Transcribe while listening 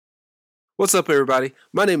What's up, everybody?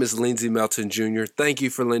 My name is Lindsey Melton Jr. Thank you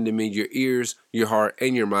for lending me your ears, your heart,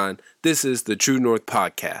 and your mind. This is the True North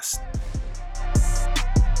Podcast.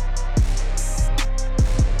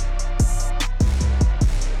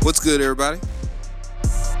 What's good, everybody?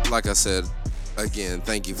 Like I said, again,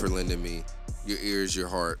 thank you for lending me your ears, your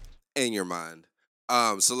heart, and your mind.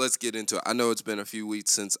 So let's get into it. I know it's been a few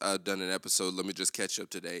weeks since I've done an episode. Let me just catch up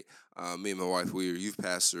today. Me and my wife, we are youth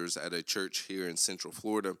pastors at a church here in Central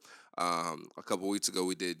Florida. A couple weeks ago,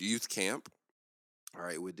 we did youth camp. All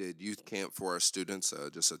right, we did youth camp for our students,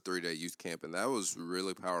 just a 3-day youth camp, and that was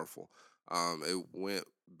really powerful. It went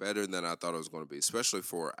better than I thought it was going to be, especially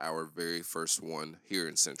for our very first one here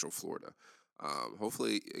in Central Florida.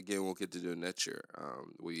 Hopefully, again, we'll get to do it next year.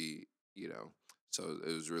 So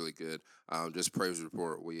it was really good. Just praise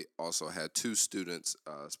report. We also had 2 students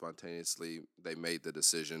spontaneously. They made the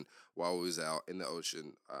decision while we was out in the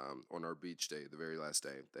ocean on our beach day, the very last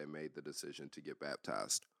day. They made the decision to get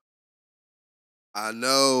baptized. I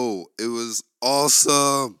know, it was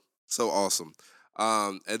awesome, so awesome.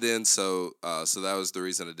 So that was the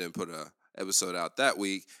reason I didn't put a episode out that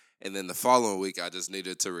week. And then the following week, I just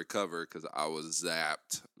needed to recover because I was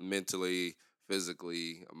zapped mentally,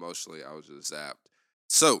 physically, emotionally. I was just zapped.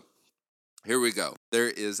 So here we go. There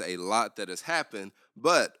is a lot that has happened,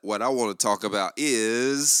 but what I want to talk about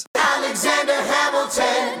is Alexander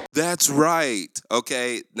Hamilton. That's right.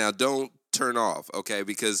 Okay, now don't turn off, okay,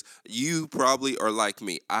 because you probably are like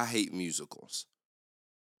me. I hate musicals.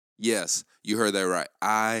 Yes, you heard that right.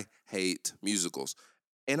 I hate musicals.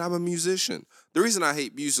 And I'm a musician. The reason I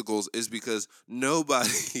hate musicals is because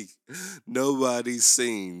nobody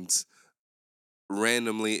sings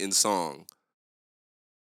randomly in song.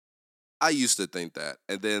 I used to think that.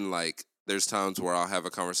 And then there's times where I'll have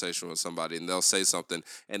a conversation with somebody and they'll say something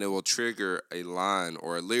and it will trigger a line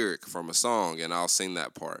or a lyric from a song and I'll sing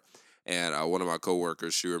that part. And one of my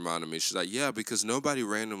coworkers, she reminded me, she's like, yeah, because nobody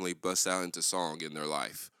randomly busts out into song in their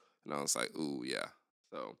life. And I was like, ooh, yeah.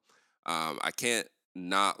 So I can't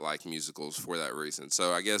not like musicals for that reason.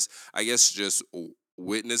 So I guess just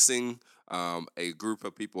witnessing a group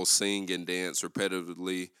of people sing and dance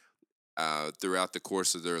repetitively throughout the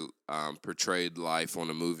course of their portrayed life on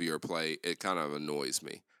a movie or play, it kind of annoys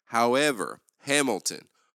me. However, Hamilton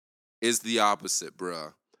is the opposite,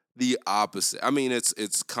 bruh. The opposite. I mean,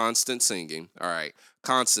 it's constant singing, all right,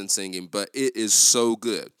 constant singing, but it is so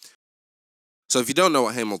good. So if you don't know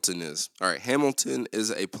what Hamilton is, all right, Hamilton is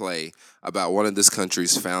a play about one of this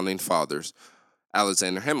country's founding fathers,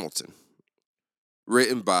 Alexander Hamilton,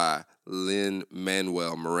 written by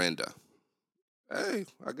Lin-Manuel Miranda. Hey,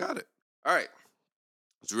 I got it. All right.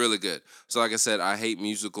 It's really good. So like I said, I hate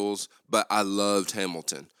musicals, but I loved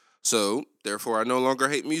Hamilton. So therefore, I no longer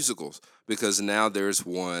hate musicals because now there's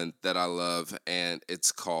one that I love, and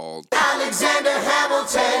it's called Alexander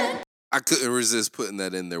Hamilton. I couldn't resist putting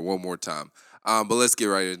that in there one more time. But let's get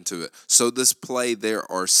right into it. So this play, there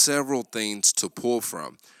are several things to pull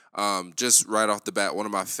from. Just right off the bat, one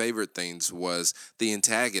of my favorite things was the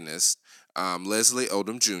antagonist, Leslie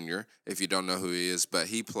Odom Jr., if you don't know who he is, but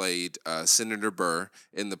he played Senator Burr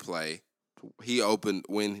in the play. He opened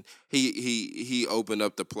he opened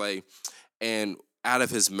up the play, and out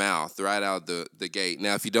of his mouth, right out of the gate.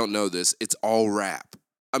 Now, if you don't know this, it's all rap.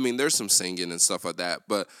 I mean, there's some singing and stuff like that,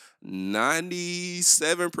 but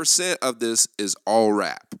 97% of this is all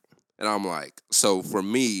rap. And I'm like, so for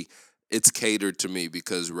me, it's catered to me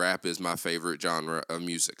because rap is my favorite genre of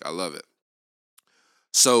music. I love it.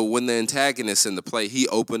 So when the antagonist in the play, he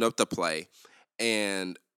opened up the play,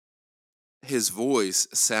 and his voice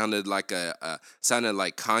sounded like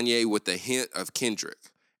Kanye with a hint of Kendrick.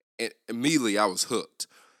 And immediately I was hooked.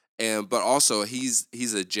 But also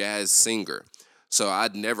he's a jazz singer. So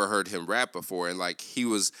I'd never heard him rap before, and he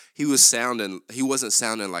wasn't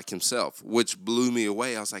sounding like himself, which blew me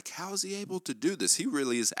away. I was like, how is he able to do this? He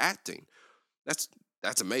really is acting. That's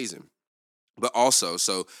amazing. But also,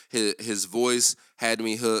 so his voice had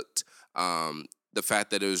me hooked. The fact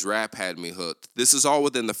that it was rap had me hooked. This is all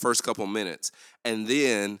within the first couple minutes. And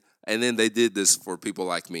then they did this for people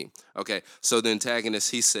like me. Okay, so the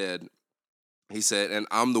antagonist, he said, and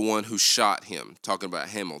I'm the one who shot him, talking about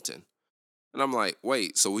Hamilton. And I'm like,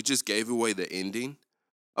 wait, so we just gave away the ending?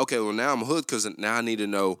 Okay, well, now I'm hooked because now I need to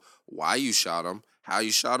know why you shot him, how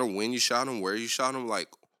you shot him, when you shot him, where you shot him.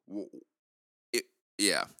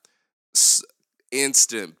 Yeah.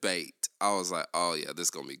 Instant bait. I was like, oh, yeah, this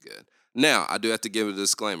is going to be good. Now, I do have to give a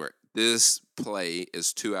disclaimer. This play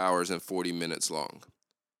is 2 hours and 40 minutes long.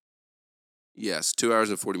 Yes, 2 hours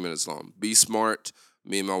and 40 minutes long. Be smart.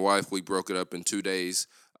 Me and my wife, we broke it up in 2 days.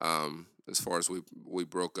 As far as we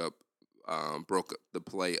broke the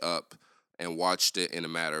play up and watched it in a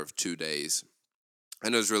matter of 2 days.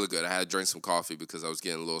 And it was really good. I had to drink some coffee because I was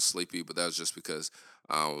getting a little sleepy, but that was just because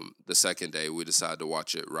the second day we decided to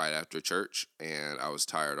watch it right after church, and I was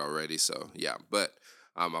tired already. So yeah, but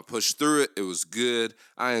I pushed through it. It was good.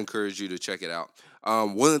 I encourage you to check it out.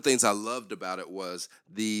 One of the things I loved about it was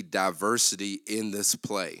the diversity in this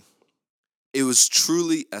play. It was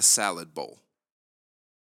truly a salad bowl.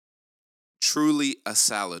 Truly a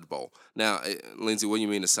salad bowl. Now, Lindsay, what do you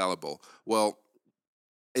mean a salad bowl? Well,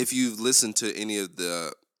 if you've listened to any of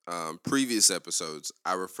the previous episodes,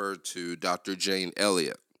 I referred to Dr. Jane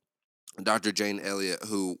Elliott. Dr. Jane Elliott,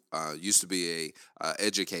 who used to be a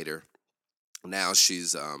educator, now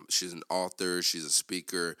she's an author, she's a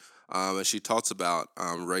speaker, and she talks about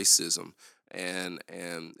racism and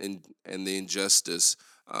the injustice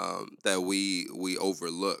that we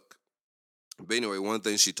overlook. But anyway, one of the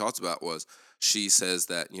things she talked about was she says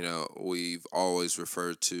that, we've always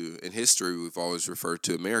referred to, in history, we've always referred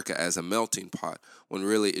to America as a melting pot when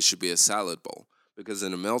really it should be a salad bowl. Because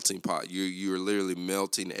in a melting pot, you're literally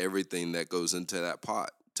melting everything that goes into that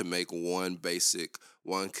pot to make one basic,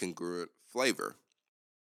 one congruent flavor.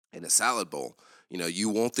 In a salad bowl, you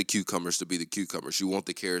want the cucumbers to be the cucumbers. You want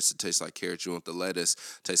the carrots to taste like carrots. You want the lettuce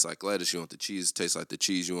to taste like lettuce. You want the cheese to taste like the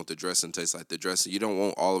cheese. You want the dressing to taste like the dressing. You don't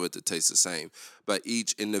want all of it to taste the same. But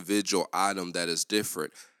each individual item that is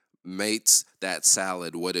different makes that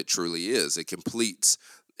salad what it truly is. It completes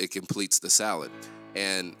the salad.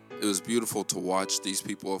 And it was beautiful to watch these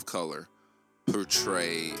people of color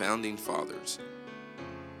portray founding fathers.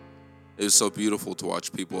 It was so beautiful to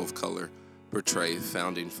watch people of color portray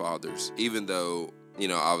founding fathers, even though,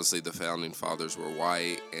 obviously the founding fathers were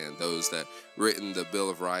white and those that written the Bill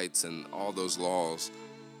of Rights and all those laws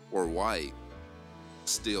were white.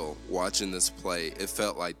 Still, watching this play, it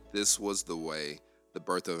felt like this was the way the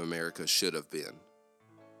birth of America should have been.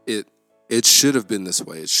 It should have been this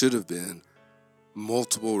way. It should have been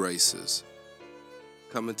multiple races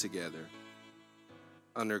coming together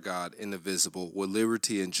under God, indivisible, with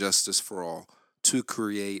liberty and justice for all, to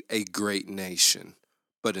create a great nation.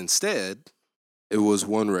 But instead, it was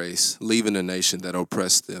one race leaving a nation that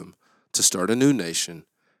oppressed them to start a new nation.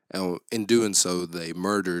 And in doing so, they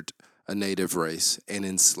murdered a native race and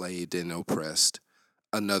enslaved and oppressed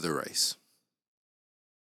another race.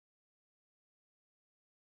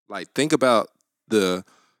 Like, think about the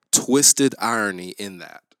twisted irony in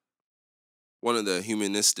that. One of the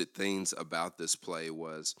humanistic things about this play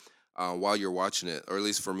was while you're watching it, or at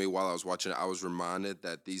least for me, while I was watching it, I was reminded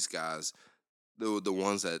that these guys, the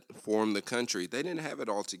ones that formed the country, they didn't have it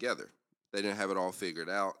all together. They didn't have it all figured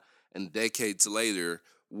out. And decades later,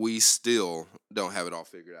 we still don't have it all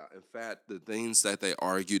figured out. In fact, the things that they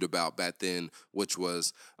argued about back then, which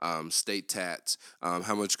was state tax,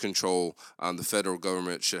 how much control the federal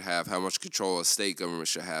government should have, how much control a state government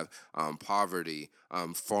should have, poverty,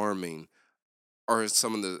 farming, are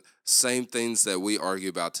some of the same things that we argue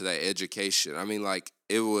about today. Education. I mean, like,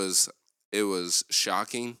 it was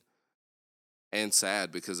shocking and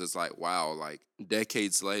sad because it's like, wow, like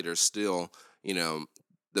decades later, still,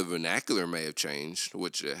 the vernacular may have changed,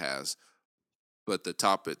 which it has, but the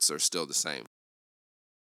topics are still the same.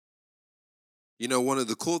 One of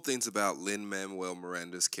the cool things about Lin-Manuel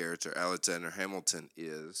Miranda's character, Alexander Hamilton,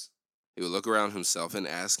 is he would look around himself and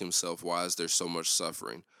ask himself, why is there so much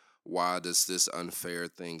suffering? Why does this unfair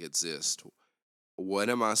thing exist?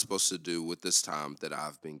 What am I supposed to do with this time that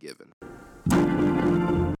I've been given?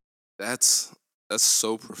 That's that's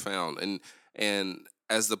so profound. And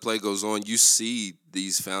as the play goes on, you see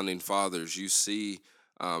these founding fathers.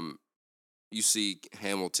 Um, you see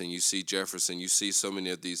Hamilton. You see Jefferson. You see so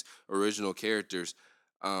many of these original characters.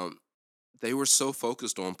 Um, they were so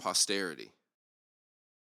focused on posterity.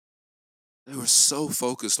 They were so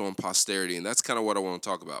focused on posterity, and that's kind of what I want to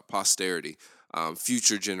talk about: posterity,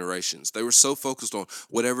 future generations. They were so focused on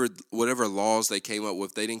whatever laws they came up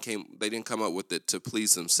with. They didn't come up with it to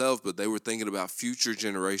please themselves, but they were thinking about future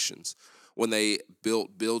generations. When they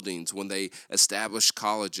built buildings, when they established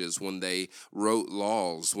colleges, when they wrote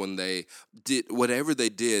laws, when they did whatever they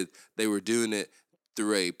did, they were doing it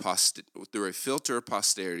through a filter of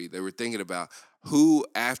posterity. They were thinking about who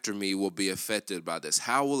after me will be affected by this.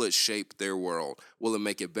 How will it shape their world? Will it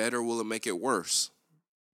make it better? Will it make it worse?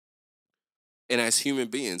 And as human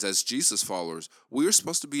beings, as Jesus followers, we're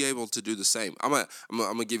supposed to be able to do the same. I'm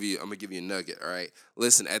gonna give you a nugget. All right,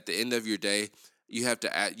 listen. At the end of your day,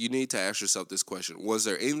 you need to ask yourself this question: was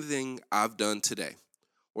there anything I've done today?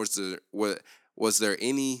 Was there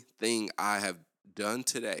anything I have done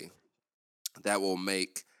today that will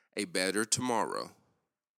make a better tomorrow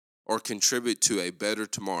or contribute to a better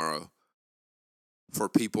tomorrow for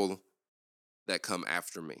people that come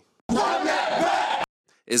after me?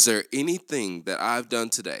 Is there anything that I've done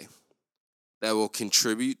today that will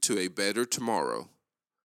contribute to a better tomorrow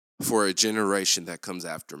for a generation that comes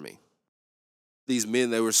after me? These men,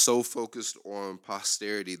 they were so focused on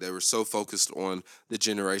posterity. They were so focused on the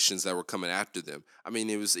generations that were coming after them. I mean,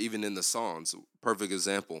 it was even in the songs. Perfect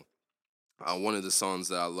example. One of the songs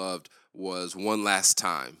that I loved was One Last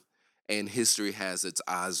Time, and History Has Its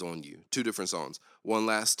Eyes on You. Two different songs. One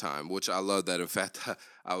Last Time, which I love that. In fact,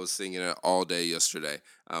 I was singing it all day yesterday.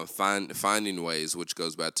 Finding Ways, which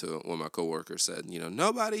goes back to when my coworker said,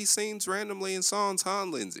 nobody sings randomly in songs, huh,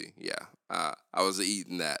 Lindsay? Yeah, I was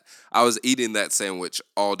eating that. I was eating that sandwich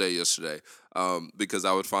all day yesterday because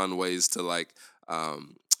I would find ways to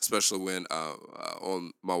especially when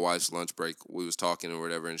on my wife's lunch break, we was talking or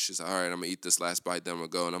whatever, and she's like, all right, I'm going to eat this last bite, then I'm going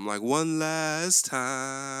to go. And I'm like, one last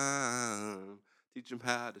time, teach them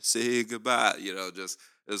how to say goodbye. Just,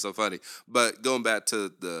 it's so funny. But going back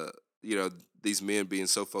to these men being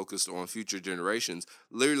so focused on future generations,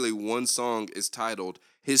 literally one song is titled,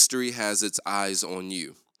 History Has Its Eyes on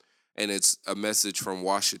You. And it's a message from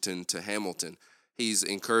Washington to Hamilton. He's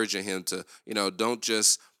encouraging him to,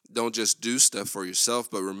 don't just do stuff for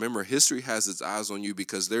yourself, but remember, history has its eyes on you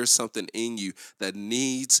because there's something in you that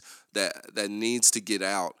needs to get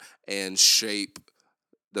out and shape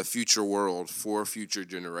the future world for future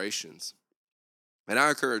generations. And I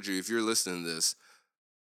encourage you, if you're listening to this,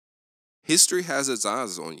 history has its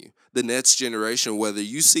eyes on you. The next generation, whether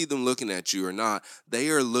you see them looking at you or not, they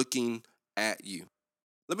are looking at you.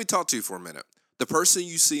 Let me talk to you for a minute. The person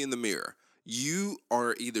you see in the mirror, you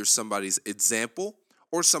are either somebody's example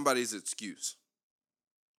or somebody's excuse.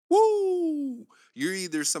 Woo! You're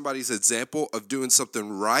either somebody's example of doing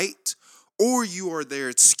something right, or you are their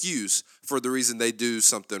excuse for the reason they do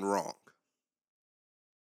something wrong.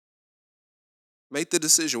 Make the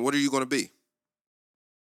decision. What are you going to be?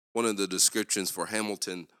 One of the descriptions for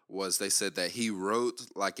Hamilton was they said that he wrote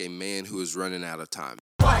like a man who is running out of time.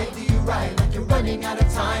 Why do you write like you're running out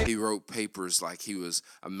of time? He wrote papers like he was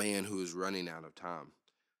a man who was running out of time.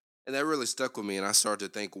 And that really stuck with me, and I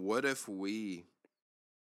started to think, what if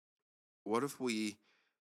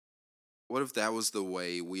that was the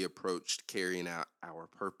way we approached carrying out our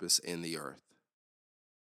purpose in the earth?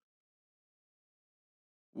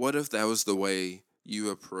 What if that was the way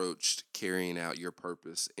you approached carrying out your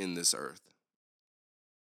purpose in this earth?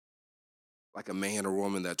 Like a man or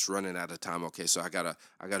woman that's running out of time. Okay, so I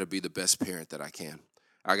gotta be the best parent that I can.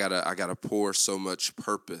 I gotta pour so much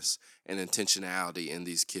purpose and intentionality in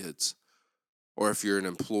these kids. Or if you're an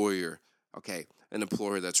employer, okay, an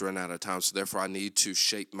employer that's run out of time, so therefore I need to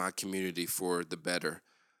shape my community for the better.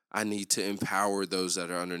 I need to empower those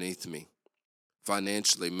that are underneath me,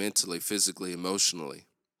 financially, mentally, physically, emotionally.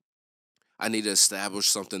 I need to establish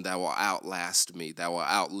something that will outlast me, that will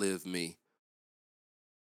outlive me.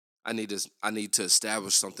 I need to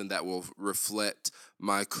establish something that will reflect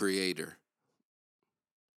my Creator.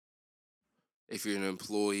 If you're an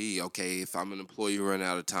employee, okay, if I'm an employee running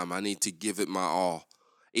out of time, I need to give it my all.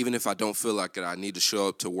 Even if I don't feel like it, I need to show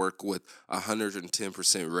up to work with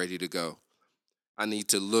 110% ready to go. I need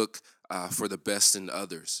to look for the best in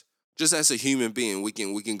others. Just as a human being, we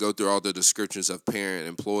can go through all the descriptions of parent,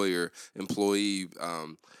 employer, employee,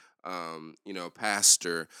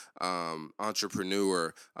 pastor,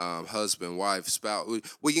 entrepreneur, husband, wife, spouse.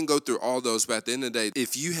 We can go through all those, but at the end of the day,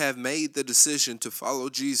 if you have made the decision to follow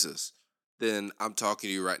Jesus, then I'm talking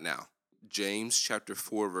to you right now. James chapter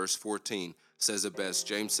 4, verse 14 says it best.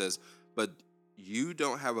 James says, but you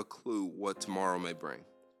don't have a clue what tomorrow may bring.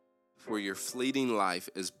 For your fleeting life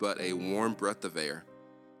is but a warm breath of air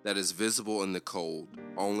that is visible in the cold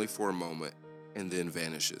only for a moment and then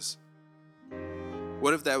vanishes.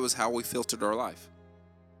 What if that was how we filtered our life?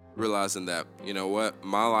 Realizing that, you know what,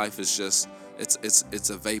 my life is just, it's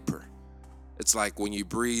a vapor. It's like when you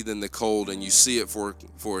breathe in the cold and you see it for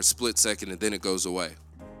a split second and then it goes away.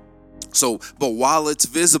 So, but while it's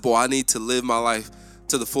visible, I need to live my life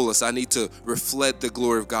to the fullest. I need to reflect the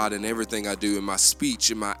glory of God in everything I do, in my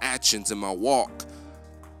speech, in my actions, in my walk.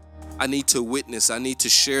 I need to witness. I need to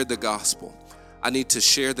share the gospel. I need to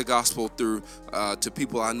share the gospel through to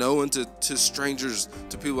people I know and to strangers,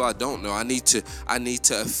 to people I don't know. I need to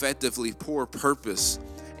effectively pour purpose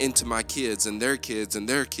into my kids and their kids and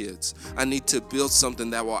their kids. I need to build something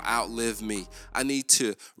that will outlive me. I need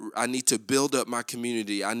to build up my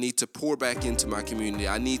community. I need to pour back into my community.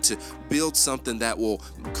 I need to build something that will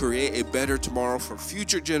create a better tomorrow for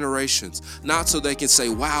future generations. Not so they can say,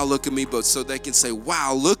 wow, look at me, but so they can say,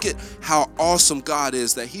 wow, look at how awesome God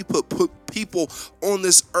is that He put people on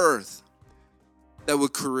this earth that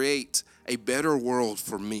would create a better world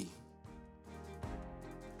for me.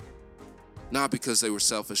 Not because they were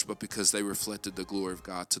selfish, but because they reflected the glory of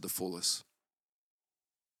God to the fullest.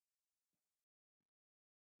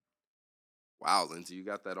 Wow, Lindsay, you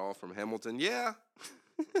got that all from Hamilton? Yeah.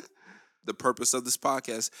 The purpose of this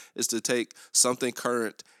podcast is to take something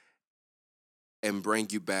current and bring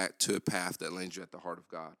you back to a path that lands you at the heart of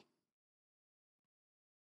God.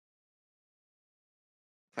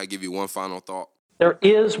 Can I give you one final thought? There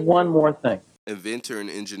is one more thing. Inventor and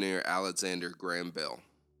engineer Alexander Graham Bell.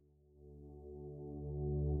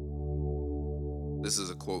 This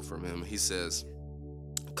is a quote from him. He says,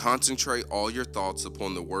 "Concentrate all your thoughts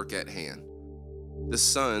upon the work at hand. The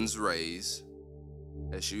sun's rays,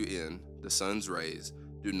 S-U-N, the sun's rays,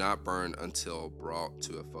 do not burn until brought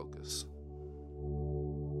to a focus."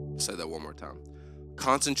 I'll say that one more time.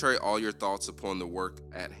 Concentrate all your thoughts upon the work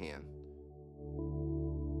at hand.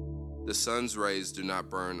 The sun's rays do not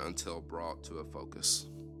burn until brought to a focus.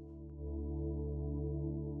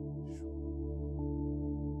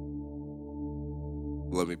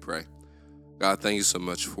 Let me pray. God, thank you so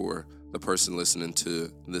much for the person listening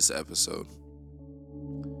to this episode.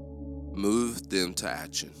 Move them to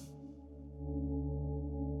action.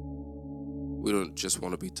 We don't just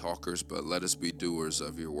want to be talkers, but let us be doers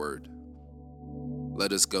of your word.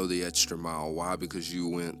 Let us go the extra mile. Why? Because you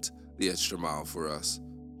went the extra mile for us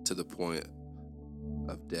to the point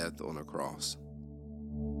of death on a cross.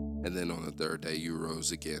 And then on the third day, you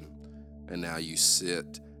rose again. And now you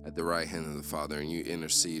sit at the right hand of the Father and you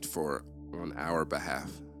intercede on our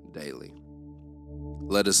behalf daily.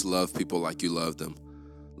 Let us love people like you love them.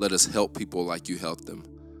 Let us help people like you help them.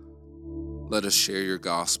 Let us share your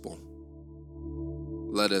gospel.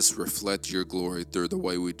 Let us reflect your glory through the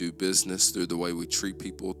way we do business, through the way we treat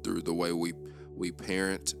people, through the way we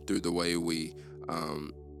parent, through the way we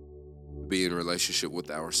be in relationship with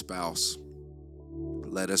our spouse.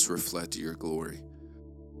 Let us reflect your glory.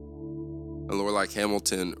 And Lord, like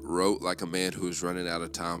Hamilton wrote like a man who is running out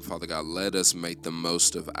of time, Father God, let us make the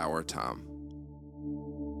most of our time.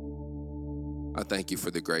 I thank you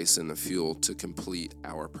for the grace and the fuel to complete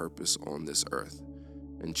our purpose on this earth.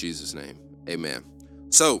 In Jesus' name, amen.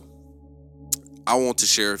 So, I want to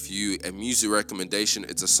share with you a music recommendation.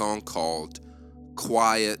 It's a song called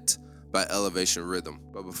Quiet by Elevation Rhythm.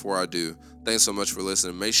 But before I do, thanks so much for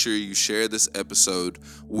listening. Make sure you share this episode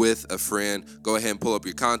with a friend. Go ahead and pull up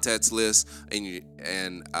your contacts list and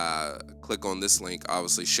click on this link.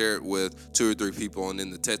 Obviously, share it with 2 or 3 people, and in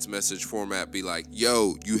the text message format, be like,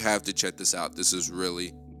 yo, you have to check this out. This is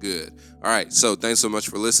really good. All right, so thanks so much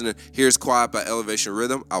for listening. Here's Quiet by Elevation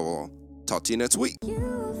Rhythm. I will talk to you next week. You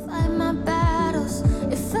will fight my battles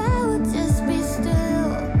if I would just be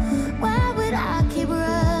still. Why would I keep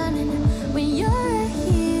running when you're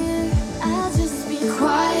here? I'll just be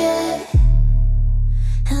quiet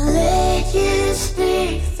and let you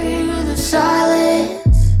speak through the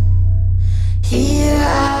silence. Here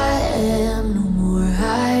I am, no more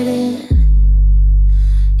hiding.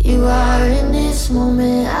 You are in this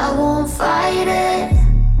moment.